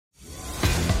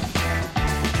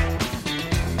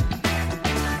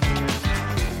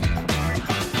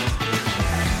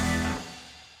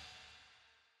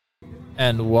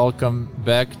and welcome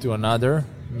back to another,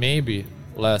 maybe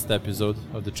last episode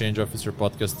of the Change Officer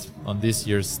podcast on this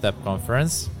year's STEP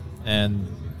conference. And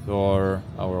for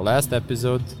our last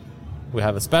episode, we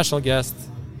have a special guest,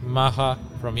 Maha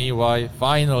from EY,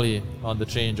 finally on the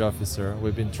Change Officer.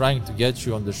 We've been trying to get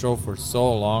you on the show for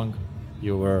so long.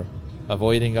 You were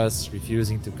avoiding us,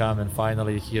 refusing to come, and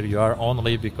finally here you are,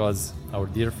 only because our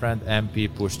dear friend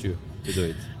MP pushed you to do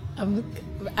it.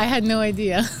 I had no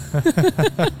idea.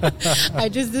 I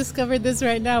just discovered this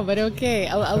right now, but okay,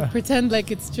 I'll pretend like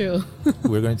it's true.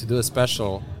 We're going to do a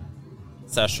special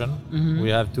session. Mm-hmm. We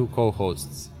have two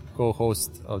co-host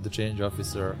of the Change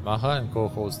Officer, Maha, and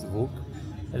co-host Vuk.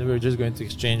 And we're just going to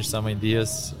exchange some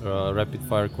ideas,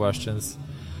 rapid-fire questions,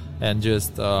 and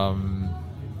just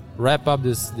wrap up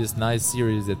this nice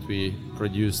series that we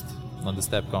produced on the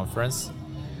STEP conference.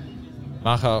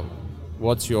 Maha,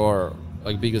 what's your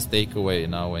biggest takeaway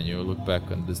now when you look back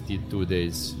on these 2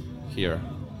 days here?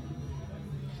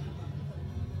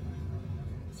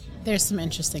 There's some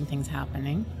interesting things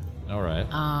happening. All right.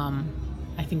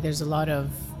 I think there's a lot of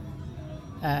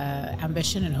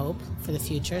ambition and hope for the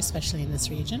future, especially in this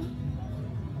region.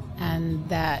 And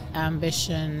that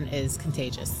ambition is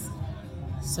contagious.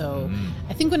 So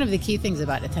I think one of the key things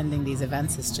about attending these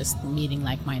events is just meeting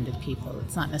like-minded people.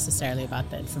 It's not necessarily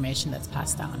about the information that's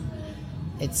passed down.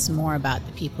 It's more about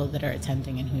the people that are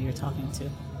attending and who you're talking to.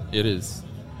 It is.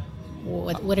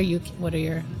 What are your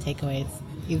takeaways?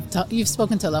 You've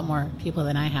spoken to a lot more people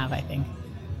than I have, I think.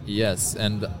 Yes,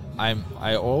 and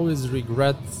I always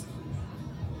regret,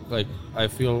 I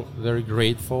feel very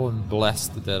grateful and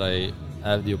blessed that I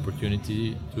have the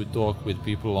opportunity to talk with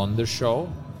people on the show.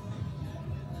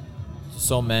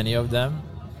 So many of them,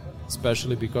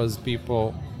 especially because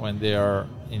people, when they are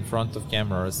in front of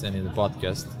cameras and in the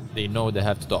podcast, they know they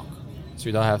have to talk. So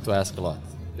you don't have to ask a lot.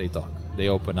 They talk. They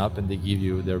open up and they give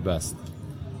you their best.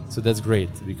 So that's great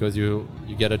because you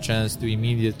get a chance to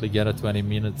immediately get a 20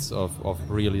 minutes of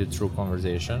really a true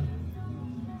conversation.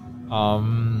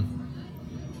 My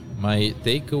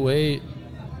takeaway,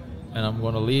 and I'm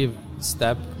going to leave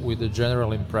STEP with a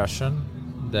general impression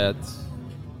that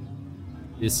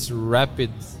this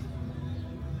rapid,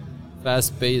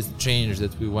 fast-paced change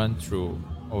that we went through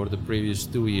over the previous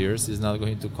 2 years is not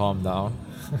going to calm down.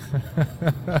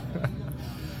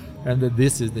 And that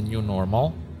this is the new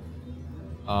normal.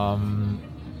 I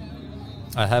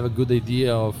have a good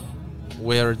idea of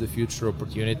where are the future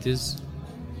opportunities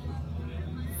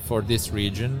for this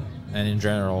region and in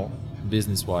general,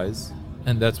 business-wise.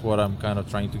 And that's what I'm kind of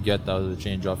trying to get out of the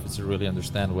Change Officer, really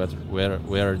understand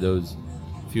where are those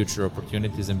future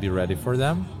opportunities and be ready for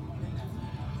them.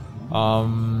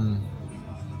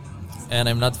 And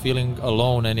I'm not feeling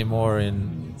alone anymore.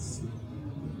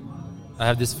 I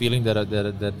have this feeling that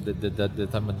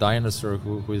I'm a dinosaur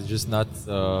who is just not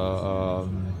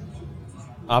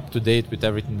up to date with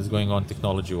everything that's going on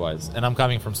technology-wise. And I'm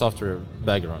coming from software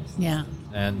background. Yeah.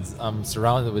 And I'm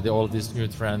surrounded with all these new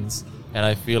trends, and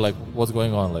I feel like, what's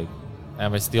going on?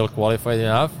 Am I still qualified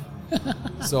enough?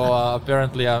 So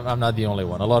apparently I'm not the only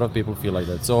one. A lot of people feel like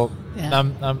that. So yeah.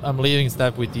 I'm leaving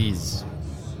STEP with ease.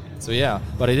 So yeah,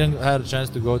 but I didn't have a chance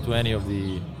to go to any of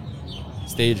the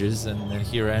stages and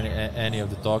hear any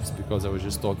of the talks because I was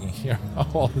just talking here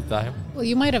all the time. Well,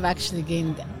 you might have actually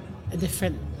gained a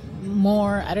different,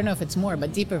 more, I don't know if it's more,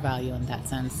 but deeper value in that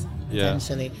sense,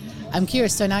 potentially. Yeah. I'm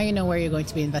curious, so now you know where you're going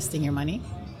to be investing your money?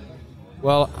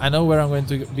 Well, I know where I'm going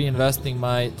to be investing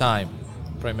my time,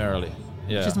 primarily.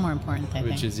 Yeah. Which is more important, I think.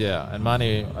 Which is, and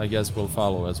money, I guess, will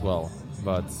follow as well.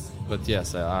 But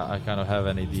yes, I kind of have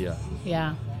an idea.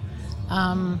 Yeah.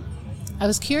 I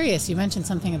was curious, you mentioned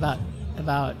something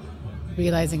about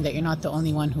realizing that you're not the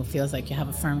only one who feels like you have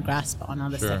a firm grasp on all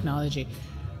this technology.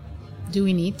 Do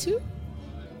we need to?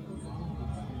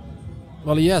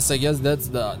 Well, yes, I guess that's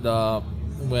the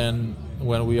when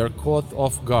we are caught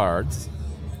off guard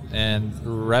and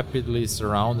rapidly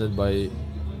surrounded by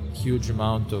huge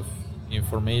amount of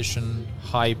information,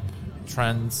 hype,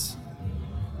 trends,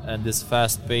 and this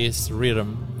fast-paced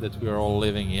rhythm that we are all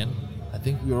living in. I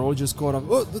think we are all just caught up,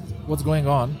 what's going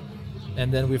on?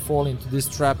 And then we fall into this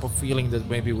trap of feeling that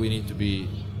maybe we need to be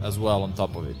as well on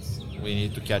top of it. We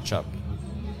need to catch up.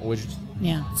 Which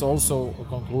it's also a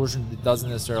conclusion that doesn't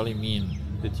necessarily mean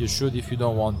that you should if you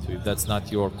don't want to, if that's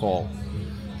not your call.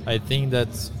 I think that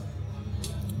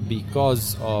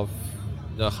because of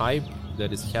the hype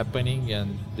that is happening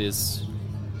and this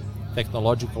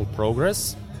technological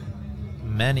progress,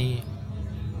 many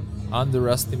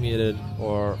underestimated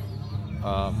or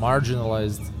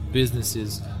marginalized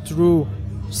businesses through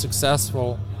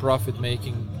successful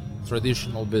profit-making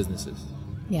traditional businesses.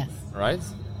 Yes. Right?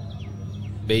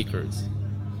 bakers,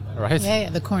 right? Yeah,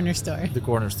 the corner store. The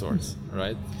corner stores,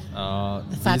 right?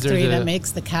 The factory that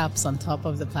makes the caps on top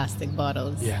of the plastic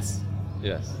bottles. Yes.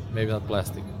 Maybe not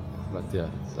plastic, but yeah,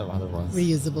 some other ones.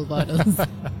 Reusable bottles.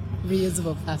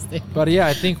 Reusable plastic. But yeah,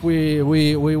 I think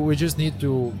we just need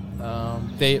to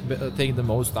take the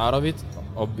most out of it.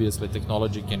 Obviously,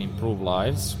 technology can improve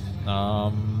lives,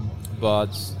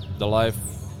 but the life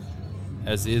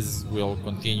as is will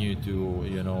continue to,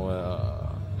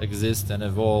 exist and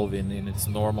evolve in its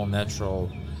normal,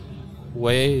 natural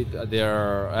way. There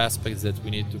are aspects that we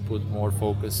need to put more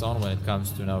focus on when it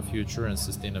comes to now future and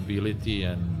sustainability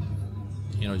and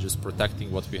just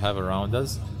protecting what we have around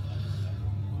us.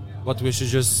 But we should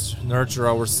just nurture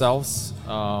ourselves,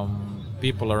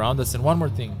 people around us. And one more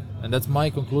thing, and that's my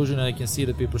conclusion, and I can see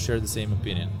that people share the same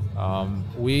opinion.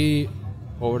 We,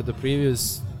 over the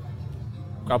previous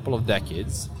couple of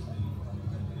decades,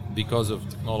 because of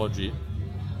technology,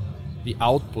 the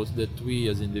output that we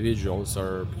as individuals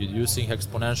are producing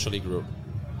exponentially grew.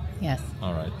 Yes.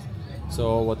 All right.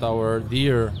 So what our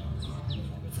dear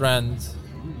friend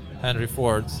Henry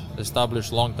Ford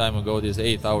established a long time ago, these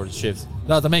 8-hour shifts,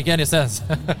 doesn't make any sense.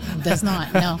 Does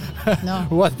not. No.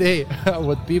 What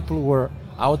people were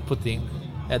outputting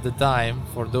at the time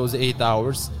for those 8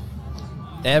 hours,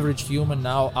 average human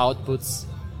now outputs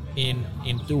in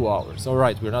 2 hours. All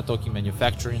right, we're not talking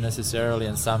manufacturing necessarily,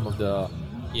 and some of the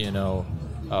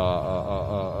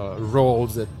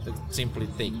roles that simply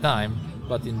take time,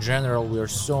 but in general we are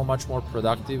so much more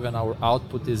productive and our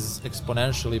output is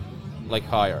exponentially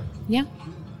higher. Yeah.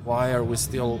 Why are we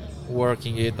still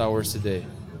working 8 hours a day?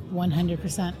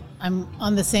 100%. I'm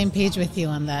on the same page with you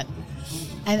on that.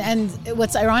 And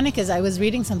what's ironic is I was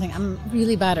reading something, I'm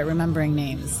really bad at remembering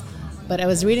names, but I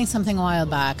was reading something a while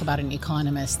back about an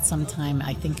economist sometime,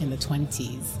 I think in the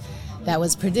 20s, that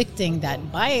was predicting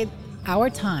that by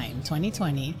our time,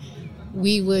 2020,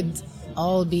 we would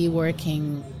all be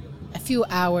working a few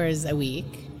hours a week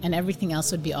and everything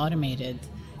else would be automated.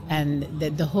 And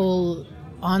the whole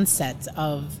onset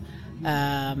of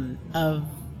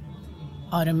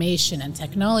automation and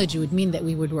technology would mean that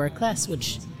we would work less,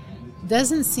 which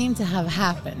doesn't seem to have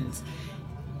happened.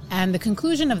 And the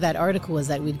conclusion of that article was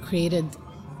that we'd created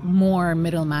more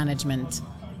middle management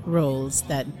roles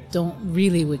that don't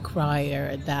really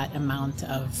require that amount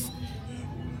of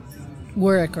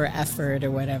work or effort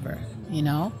or whatever,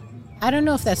 I don't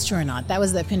know if that's true or not. That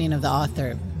was the opinion of the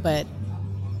author, but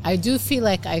I do feel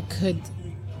like I could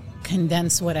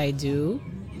condense what I do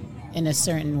in a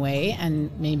certain way and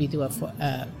maybe do a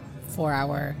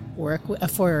 4-hour work, a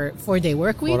 4-day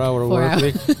work week. 4-hour work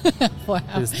week. 4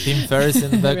 hours. Is Tim Ferriss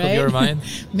in the back of your mind?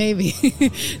 Maybe.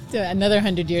 Another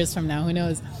 100 years from now, who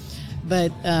knows?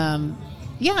 But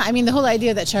the whole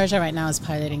idea that Sharjah right now is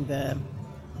piloting the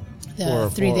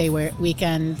 3-day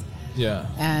weekend. Yeah.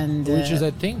 And which is,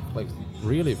 I think,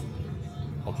 really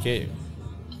okay.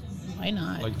 Why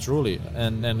not? Truly.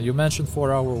 And you mentioned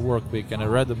 4-hour work week, and I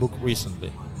read the book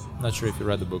recently. Not sure if you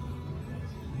read the book.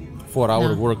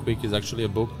 4-hour work week is actually a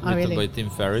book written by Tim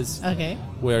Ferriss. Okay.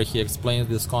 Where he explains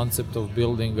this concept of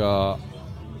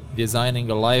designing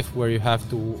a life where you have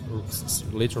to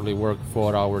literally work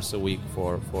 4 hours a week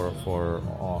for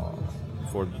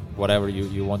whatever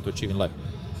you want to achieve in life.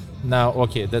 Now,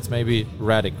 okay, that's maybe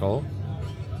radical.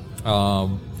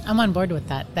 I'm on board with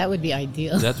that. That would be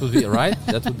ideal. That would be right.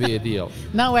 That would be ideal.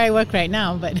 Not where I work right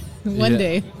now, but one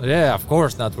day. Yeah, of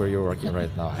course, not where you're working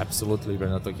right now. Absolutely, we're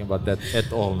not talking about that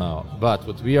at all now. But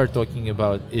what we are talking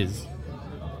about is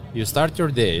you start your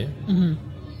day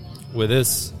with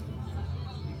this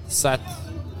set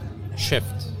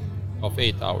shift of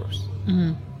 8 hours,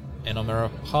 and no matter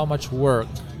how much work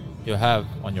you have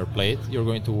on your plate, you're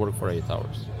going to work for 8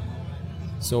 hours.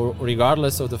 So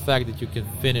regardless of the fact that you can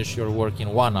finish your work in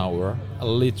 1 hour,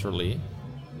 literally,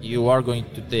 you are going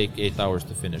to take 8 hours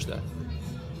to finish that.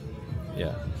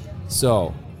 Yeah.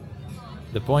 So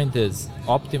the point is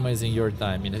optimizing your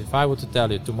time. If I were to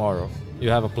tell you tomorrow, you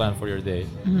have a plan for your day,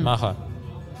 Maha,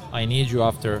 I need you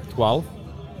after 12,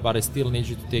 but I still need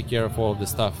you to take care of all of the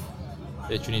stuff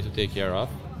that you need to take care of.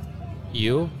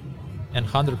 You and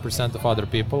 100% of other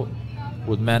people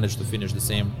would manage to finish the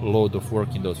same load of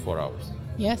work in those 4 hours.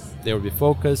 Yes. They would be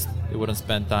focused. They wouldn't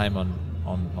spend time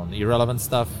on irrelevant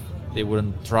stuff. They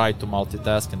wouldn't try to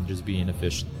multitask and just be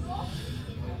inefficient.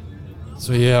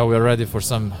 So yeah, we're ready for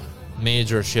some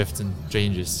major shifts and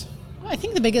changes. I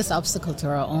think the biggest obstacle to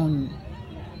our own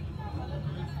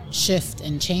shift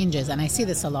and changes, and I see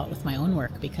this a lot with my own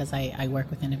work because I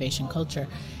work with innovation culture,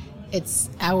 it's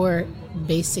our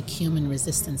basic human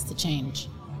resistance to change.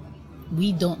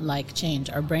 We don't like change.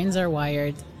 Our brains are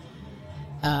wired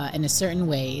in a certain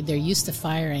way. They're used to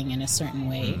firing in a certain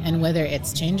way. And whether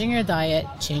it's changing your diet,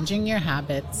 changing your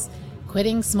habits,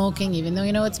 quitting smoking, even though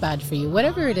you know it's bad for you,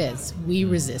 whatever it is, we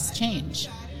resist change.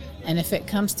 And if it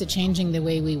comes to changing the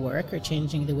way we work or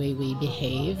changing the way we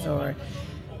behave, or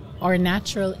our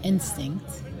natural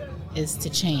instinct is to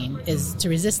change, is to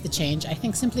resist the change, I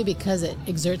think simply because it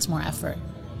exerts more effort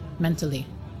mentally.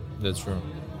 That's true.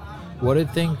 What do you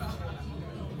think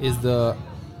is the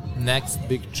next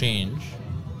big change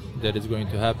that is going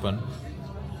to happen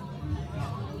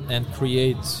and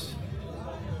create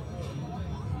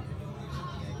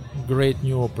great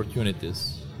new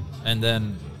opportunities? And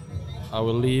then I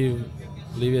will leave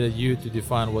it at you to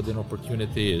define what an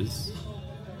opportunity is.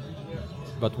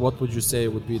 But what would you say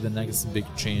would be the next big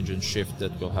change and shift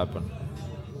that will happen?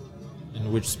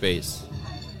 In which space?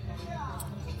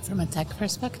 From a tech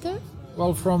perspective?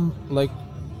 Well, from like,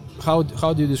 how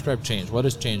do you describe change? What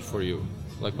is change for you?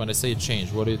 Like when I say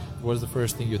change, what is the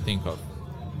first thing you think of?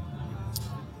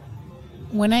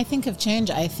 When I think of change,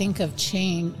 I think of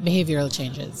behavioral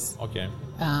changes. Okay.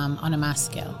 On a mass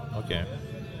scale. Okay.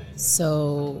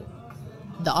 So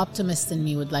the optimist in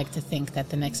me would like to think that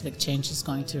the next big change is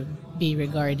going to be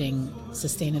regarding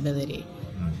sustainability.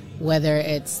 Whether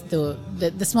it's the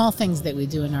small things that we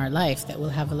do in our life that will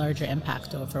have a larger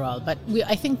impact overall. But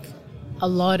I think a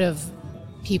lot of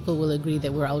people will agree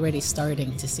that we're already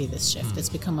starting to see this shift. It's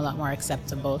become a lot more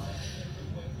acceptable.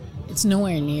 It's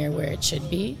nowhere near where it should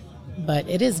be, but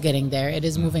it is getting there. It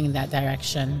is moving in that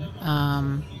direction.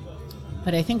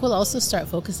 But I think we'll also start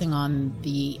focusing on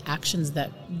the actions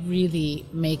that really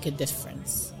make a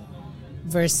difference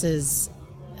versus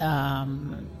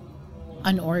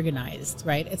unorganized,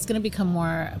 right? It's going to become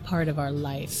more a part of our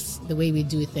life, the way we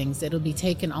do things. It'll be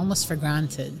taken almost for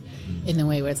granted in a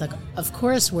way where it's like, of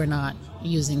course we're not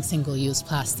using single-use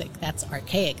plastic. That's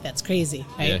archaic. That's crazy,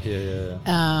 right? Yeah.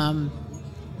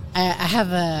 I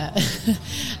have a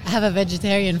I have a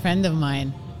vegetarian friend of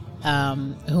mine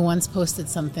who once posted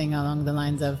something along the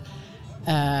lines of,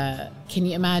 can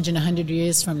you imagine 100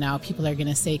 years from now, people are going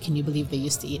to say, can you believe they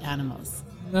used to eat animals?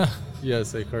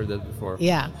 Yes, I heard that before.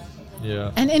 Yeah.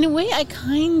 Yeah. And in a way, I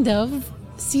kind of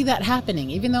see that happening,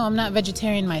 even though I'm not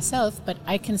vegetarian myself, but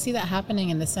I can see that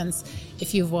happening in the sense,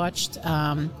 if you've watched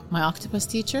My Octopus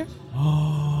Teacher,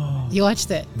 you watched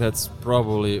it. That's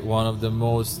probably one of the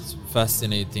most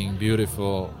fascinating,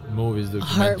 beautiful movies, documentaries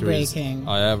Heartbreaking.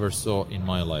 I ever saw in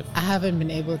my life. I haven't been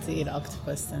able to eat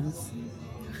octopus since.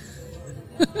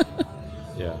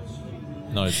 Yeah.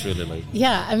 No, it's really like...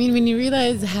 Yeah, I mean, when you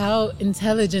realize how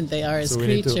intelligent they are as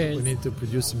creatures. We need to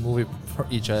produce a movie for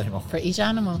each animal. For each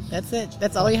animal. That's it.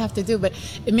 That's all you have to do. But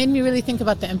it made me really think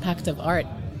about the impact of art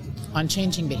on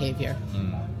changing behavior.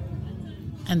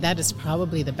 And that is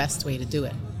probably the best way to do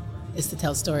it, is to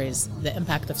tell stories, the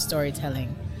impact of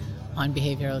storytelling on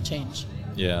behavioral change.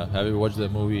 Yeah. Have you watched the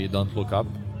movie Don't Look Up?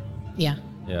 Yeah.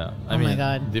 Yeah. I mean, my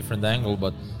God. Different angle,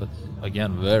 but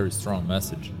again, very strong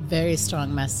message. Very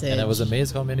strong message. And I was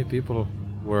amazed how many people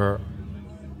were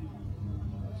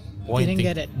pointing.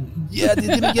 Didn't get it. Yeah, they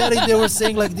didn't get it. They were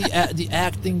saying like the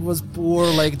acting was poor,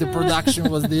 like the production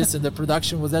was this and the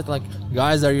production was that. Like,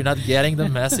 guys, are you not getting the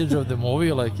message of the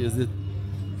movie? Like, is it?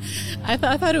 I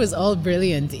thought it was all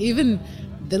brilliant. Even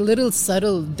the little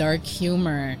subtle dark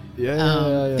humor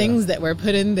things that were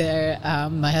put in there.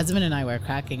 My husband and I were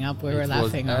cracking up. We were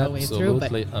laughing all the way through.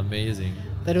 Absolutely amazing.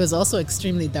 But it was also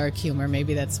extremely dark humor.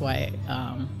 Maybe that's why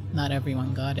not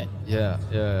everyone got it. Yeah.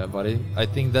 But I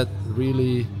think that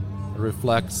really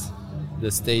reflects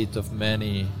the state of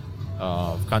many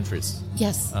countries.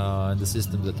 Yes. And the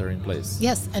systems that are in place.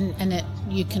 Yes, and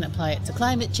you can apply it to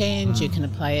climate change. You can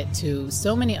apply it to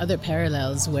so many other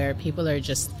parallels where people are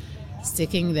just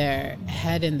sticking their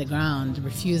head in the ground,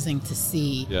 refusing to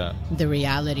see the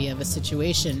reality of a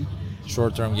situation.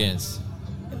 Short-term gains.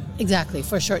 Exactly,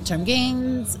 for short-term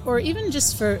gains, or even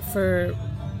just for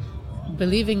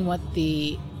believing what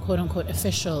the quote-unquote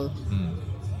official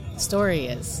story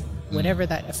is. Whatever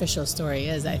that official story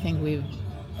is, I think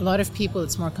a lot of people,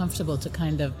 it's more comfortable to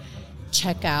kind of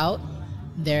check out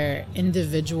their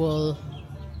individual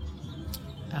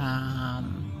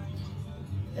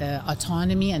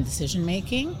autonomy and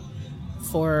decision-making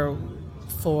for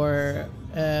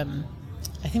I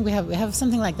think we have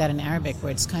something like that in Arabic,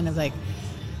 where it's kind of like,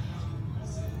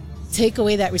 take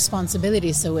away that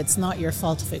responsibility so it's not your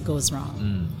fault if it goes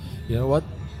wrong. You know what?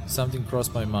 Something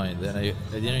crossed my mind, and I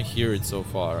didn't hear it so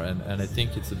far, and I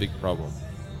think it's a big problem.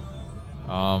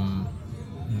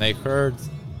 I heard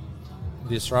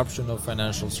disruption of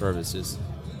financial services,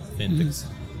 fintechs,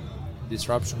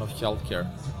 disruption of healthcare,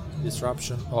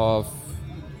 disruption of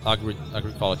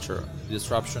agriculture,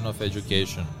 disruption of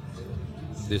education,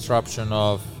 disruption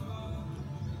of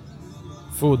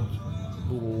food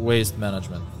waste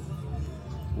management.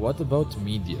 What about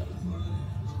media?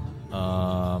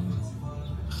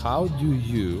 How do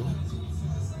you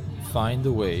find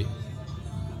a way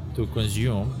to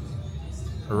consume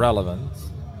relevant,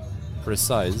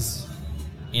 precise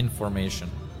information?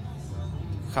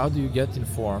 How do you get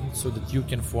informed so that you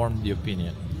can form the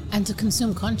opinion? And to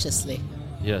consume consciously.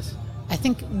 Yes. I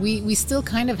think we still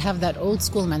kind of have that old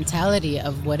school mentality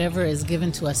of whatever is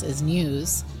given to us as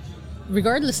news,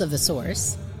 regardless of the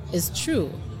source, is true.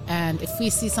 And if we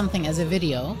see something as a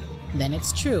video, then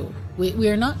it's true. We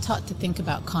are not taught to think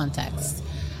about context,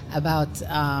 about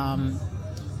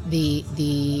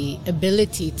the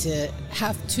ability to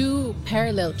have two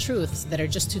parallel truths that are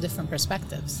just two different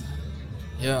perspectives.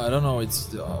 Yeah, I don't know.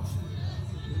 It's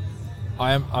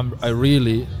I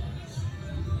really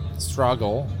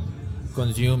struggle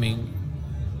consuming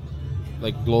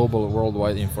like global,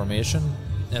 worldwide information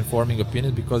and forming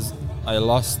opinion because I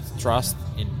lost trust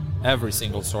in every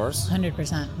single source.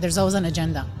 100%. There's always an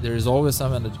agenda. There is always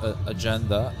some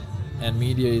agenda, and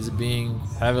media is being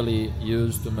heavily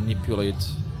used to manipulate.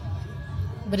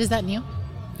 But is that new?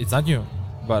 It's not new,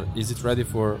 but is it ready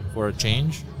for a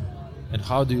change? And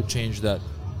how do you change that?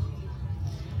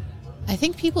 I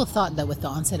think people thought that with the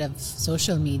onset of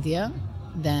social media,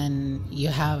 then you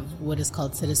have what is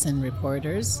called citizen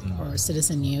reporters or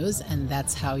citizen news, and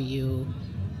that's how you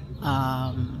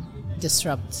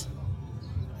disrupt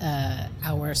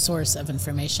our source of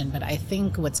information. But I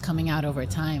think what's coming out over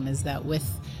time is that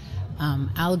with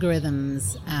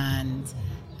algorithms and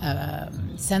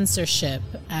censorship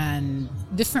and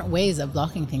different ways of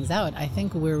blocking things out, I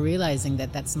think we're realizing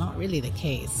that that's not really the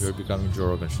case. We're becoming Joe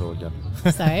Rogan show again.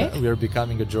 Sorry? We are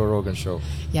becoming a Joe Rogan show.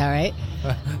 Yeah, right?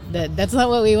 That's not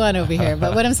what we want over here.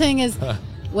 But what I'm saying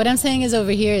is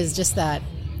over here is just that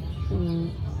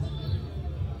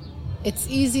it's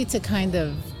easy to kind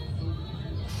of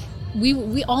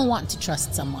we all want to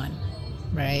trust someone,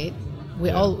 right?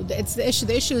 It's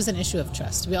the issue is an issue of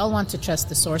trust. We all want to trust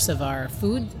the source of our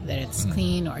food, that it's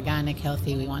clean, organic,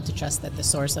 healthy. We want to trust that the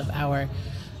source of our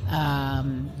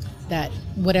that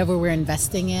whatever we're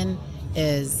investing in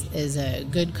is a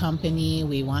good company.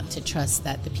 We want to trust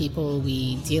that the people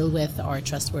we deal with are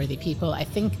trustworthy people. I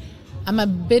think I'm a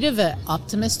bit of an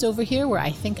optimist over here, where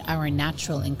I think our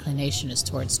natural inclination is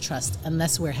towards trust,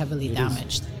 unless we're heavily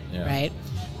damaged, right?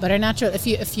 But our natural, if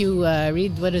you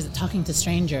read, what is it, Talking to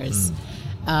Strangers,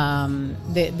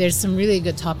 there's some really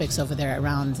good topics over there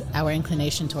around our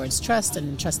inclination towards trust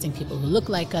and trusting people who look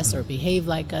like us or behave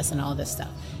like us and all this stuff.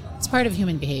 It's part of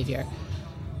human behavior.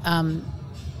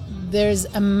 There's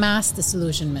a mass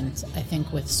disillusionment, I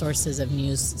think, with sources of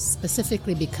news,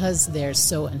 specifically because they're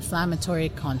so inflammatory,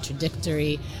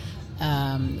 contradictory.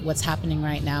 What's happening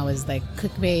right now is like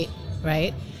clickbait,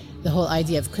 right? The whole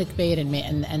idea of clickbait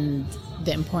and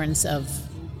the importance of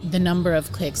the number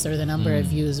of clicks or the number of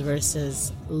views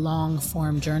versus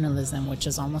long-form journalism, which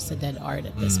is almost a dead art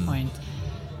at this point.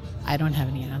 I don't have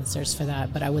any answers for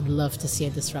that, but I would love to see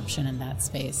a disruption in that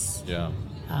space. Yeah.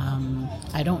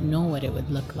 I don't know what it would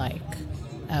look like.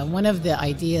 One of the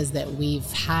ideas that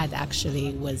we've had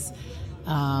actually was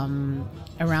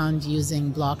around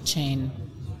using blockchain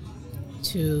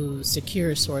to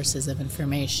secure sources of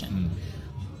information.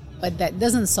 But that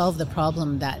doesn't solve the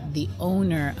problem that the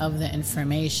owner of the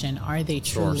information, are they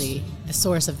truly the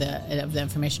source of the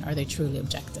information, are they truly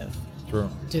objective? True.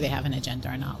 Do they have an agenda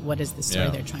or not? What is the story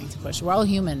they're trying to push? We're all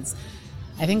humans.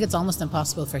 I think it's almost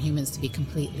impossible for humans to be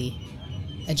completely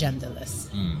agendaless,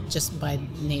 just by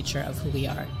nature of who we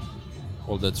are.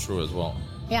 Well, that's true as well.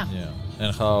 Yeah.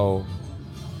 And how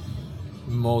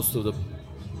most of the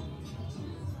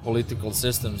political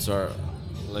systems are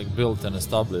like built and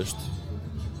established,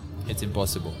 it's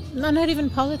impossible. No, not even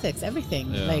politics,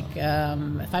 everything. Like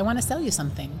if I want to sell you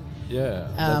something.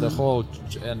 The whole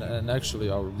and actually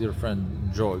our dear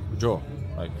friend Joe,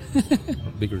 like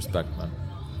big respect, man.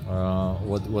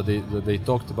 What they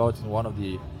talked about in one of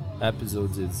the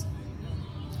episodes is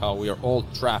how we are all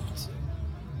trapped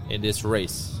in this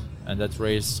race, and that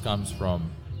race comes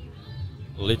from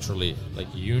literally like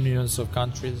unions of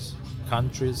countries,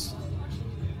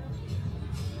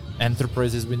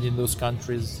 enterprises within those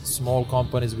countries, small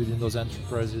companies within those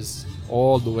enterprises,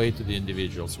 all the way to the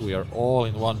individuals. We are all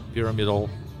in one pyramidal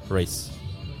race,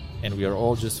 and we are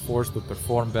all just forced to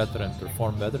perform better and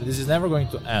perform better. This is never going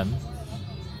to end.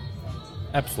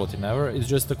 Absolutely never. It's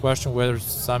just a question whether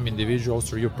some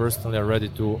individuals or you personally are ready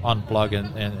to unplug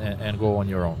and go on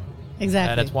your own.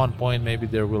 Exactly. And at one point, maybe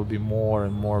there will be more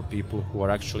and more people who are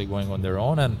actually going on their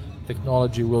own, and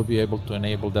technology will be able to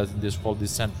enable that. This whole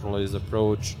decentralized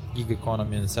approach, gig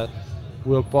economy, and that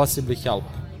will possibly help.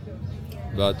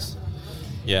 But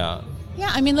yeah,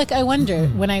 I mean, like, I wonder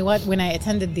when I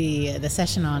attended the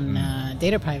session on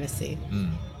data privacy.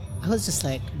 I was just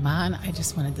like, man, I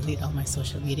just want to delete all my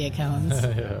social media accounts.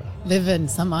 Live in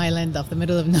some island off the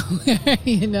middle of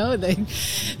nowhere, like,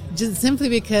 just simply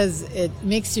because it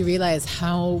makes you realize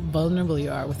how vulnerable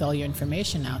you are with all your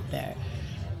information out there.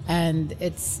 And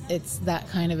it's that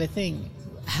kind of a thing.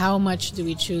 How much do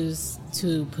we choose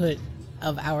to put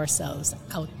of ourselves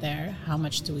out there? How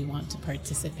much do we want to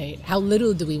participate? How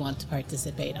little do we want to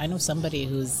participate? I know somebody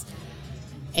who's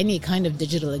any kind of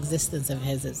digital existence of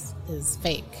his is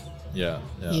fake.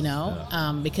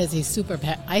 Because he's super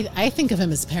I think of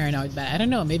him as paranoid, but I don't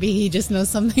know, maybe he just knows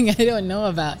something I don't know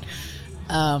about.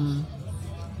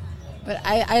 But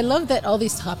I love that all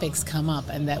these topics come up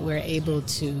and that we're able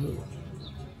to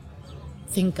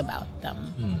think about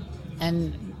them.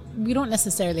 And we don't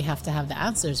necessarily have to have the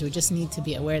answers. We just need to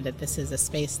be aware that this is a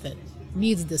space that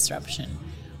needs disruption,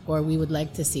 or we would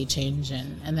like to see change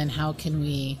in. And then how can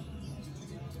we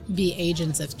be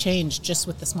agents of change just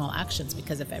with the small actions?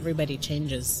 Because if everybody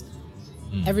changes,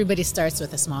 everybody starts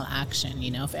with a small action.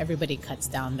 If everybody cuts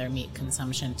down their meat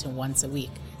consumption to once a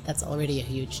week, that's already a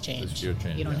huge change. That's a huge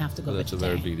change. You don't have to go That's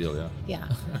vegetarian. a very big deal, Yeah,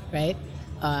 right?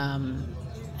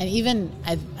 And even,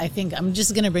 I think I'm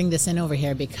just going to bring this in over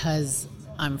here because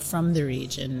I'm from the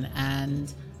region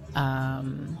and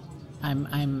I'm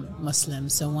Muslim.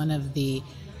 So one of the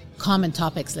common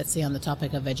topics, let's say on the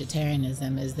topic of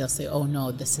vegetarianism, is they'll say, oh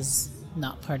no, this is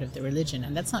not part of the religion.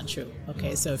 And that's not true.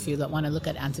 Okay, so if you want to look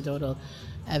at anecdotal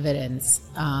evidence,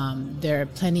 there are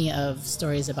plenty of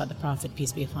stories about the Prophet,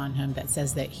 peace be upon him, that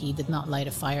says that he did not light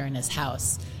a fire in his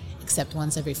house except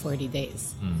once every 40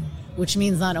 days. Which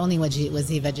means not only was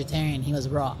he vegetarian, he was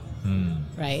raw,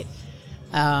 right?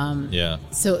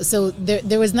 So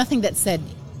there was nothing that said,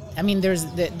 I mean,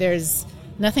 there's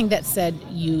nothing that said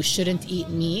you shouldn't eat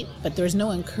meat, but there's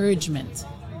no encouragement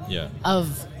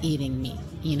of eating meat,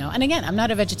 And again, I'm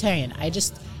not a vegetarian. I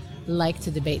just like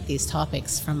to debate these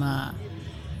topics from a,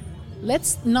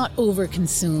 let's not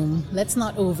overconsume, let's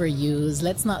not overuse,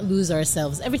 let's not lose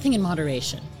ourselves, everything in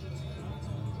moderation.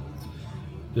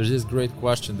 There's this great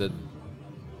question that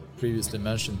previously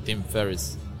mentioned Tim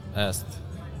Ferriss asked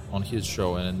on his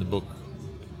show and in the book.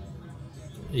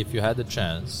 If you had the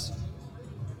chance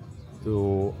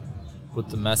to put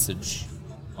the message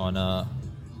on a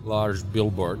large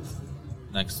billboard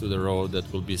next to the road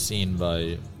that will be seen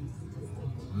by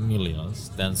millions,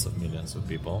 tens of millions of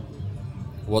people,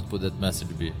 what would that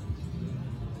message be?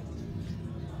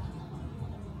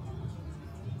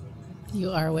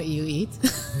 You are what you eat.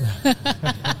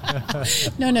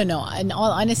 No. In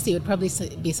all honesty, it would probably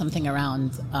be something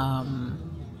around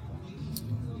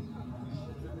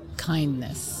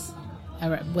kindness.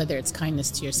 Whether it's kindness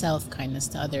to yourself, kindness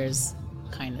to others,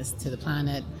 kindness to the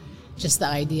planet. Just the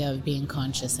idea of being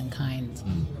conscious and kind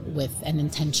and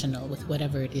intentional with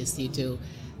whatever it is you do.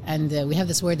 And we have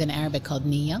this word in Arabic called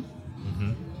niyyah.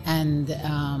 And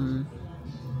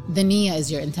the niyyah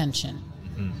is your intention.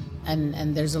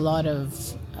 And there's a lot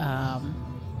of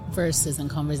verses and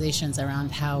conversations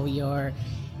around how your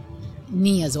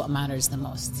niyyah is what matters the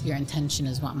most. Your intention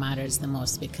is what matters the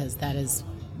most, because that is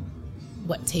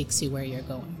what takes you where you're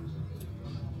going.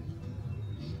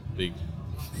 Big.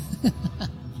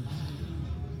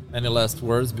 Any last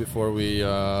words before we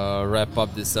wrap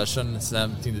up this session?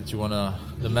 Something that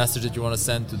the message that you want to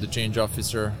send to the Change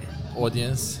Officer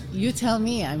audience? You tell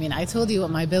me. I mean, I told you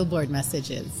what my billboard message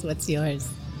is. What's yours?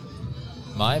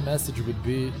 My message would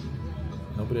be,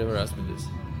 nobody ever asked me this.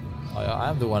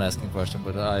 I'm the one asking the question,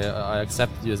 but I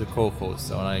accepted you as a co-host,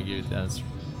 so I give you the answer.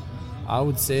 I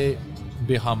would say,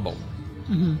 be humble.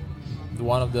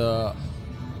 One of the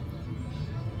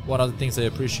things I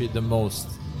appreciate the most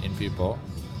in people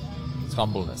is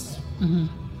humbleness.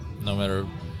 No matter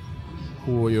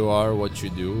who you are, what you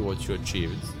do, what you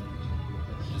achieved,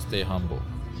 just stay humble.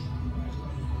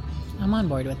 I'm on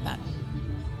board with that.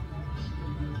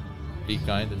 Be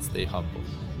kind and stay humble.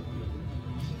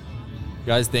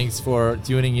 Guys, thanks for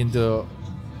tuning into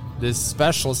this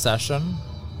special session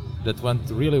that went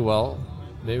really well.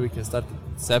 Maybe we can start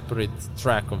a separate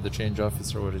track of the Change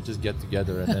Officer where we just get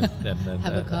together and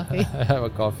have a coffee. Have a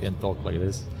coffee and talk like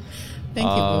this. Thank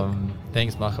you.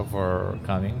 Thanks, Maha, for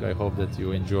coming. I hope that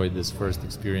you enjoyed this first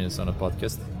experience on a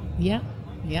podcast. Yeah,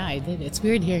 I did. It's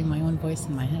weird hearing my own voice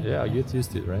in my head. Yeah, I get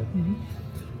used to it, right?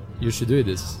 You should do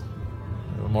this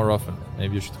more often.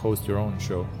 Maybe you should host your own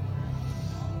show.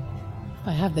 If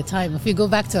I have the time. If we go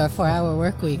back to our 4-hour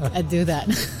work week, I'd do that.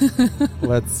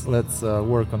 Let's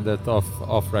work on that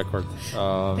off record.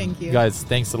 Thank you. Guys,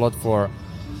 thanks a lot for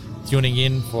tuning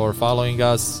in, for following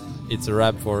us. It's a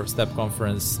wrap for STEP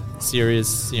Conference series.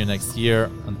 See you next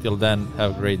year. Until then,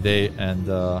 have a great day and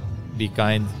be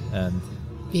kind and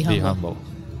be humble.